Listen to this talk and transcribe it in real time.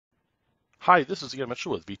Hi, this is Ian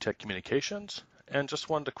Mitchell with VTech Communications, and just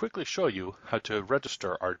wanted to quickly show you how to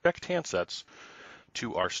register our DECT handsets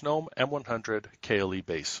to our Snom M100 KLE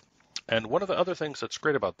base. And one of the other things that's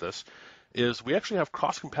great about this is we actually have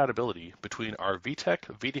cross-compatibility between our VTech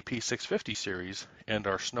VDP650 series and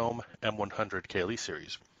our Snom M100 KLE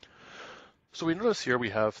series. So we notice here we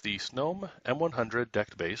have the Snom M100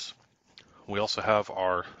 DECT base. We also have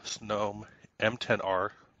our Snom M10R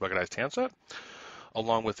ruggedized handset,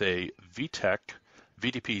 along with a VTech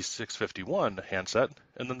VDP651 handset,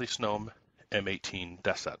 and then the Snom M18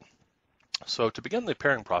 desk set. So to begin the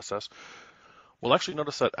pairing process, we'll actually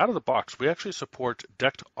notice that out of the box, we actually support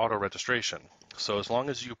DECT auto registration. So as long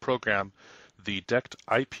as you program the DECT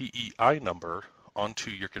IPEI number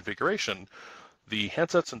onto your configuration, the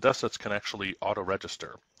handsets and desk sets can actually auto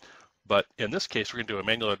register. But in this case, we're going to do a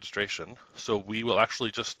manual registration. So we will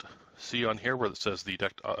actually just see on here where it says the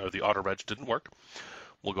DECT or the auto reg didn't work.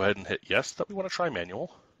 We'll go ahead and hit yes that we want to try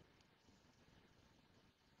manual.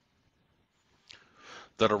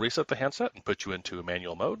 That'll reset the handset and put you into a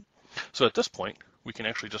manual mode. So at this point, we can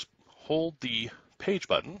actually just hold the page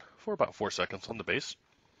button for about 4 seconds on the base.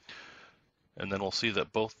 And then we'll see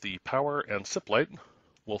that both the power and SIP light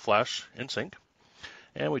will flash in sync.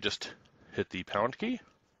 And we just hit the pound key.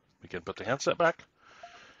 We can put the handset back,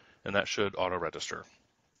 and that should auto register.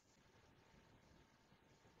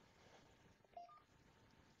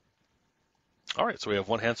 All right, so we have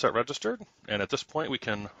one handset registered, and at this point we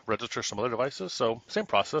can register some other devices. So same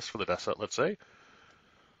process for the desk set, let's say.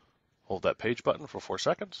 Hold that page button for 4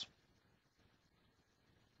 seconds.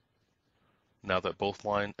 Now that both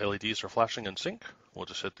line LEDs are flashing in sync, we'll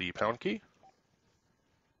just hit the pound key.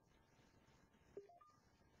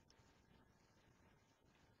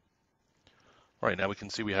 All right, now we can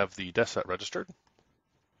see we have the desk set registered.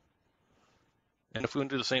 And if we want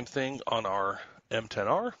to do the same thing on our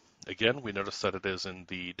M10R, again, we notice that it is in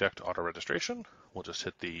the DECT auto registration. We'll just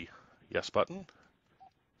hit the yes button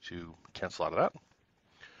to cancel out of that.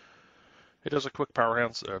 It does a quick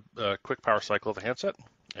power cycle of the handset,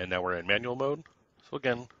 and now we're in manual mode. So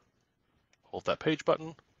again, hold that page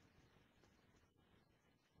button.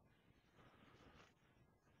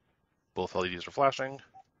 Both LEDs are flashing.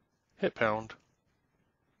 Hit pound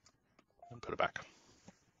and put it back.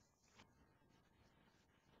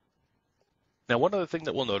 Now, one other thing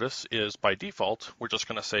that we'll notice is by default, we're just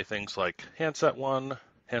going to say things like handset 1,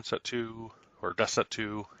 handset 2, or desk set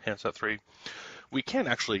 2, handset 3. We can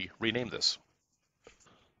actually rename this.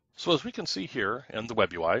 So as we can see here in the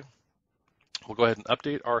webui, we'll go ahead and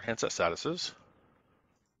update our handset statuses.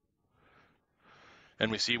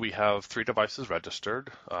 And we see we have 3 devices registered,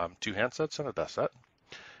 2 handsets and a desk set.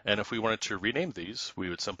 And if we wanted to rename these, we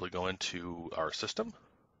would simply go into our system,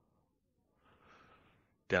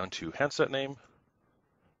 down to handset name,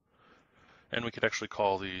 and we could actually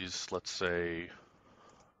call these, let's say,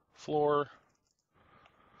 floor,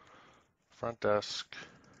 front desk,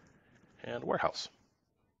 and warehouse.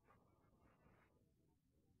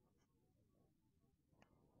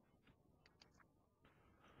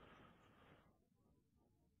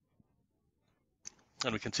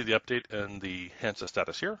 And we can see the update in the handset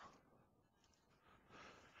status here.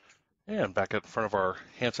 And back in front of our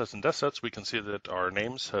handsets and desk sets, we can see that our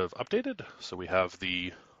names have updated. So we have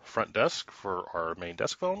the front desk for our main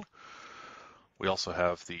desk phone. We also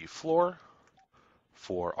have the floor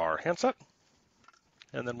for our handset.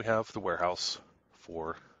 And then we have the warehouse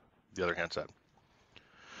for the other handset.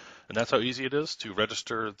 And that's how easy it is to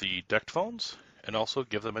register the DECT phones and also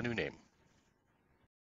give them a new name.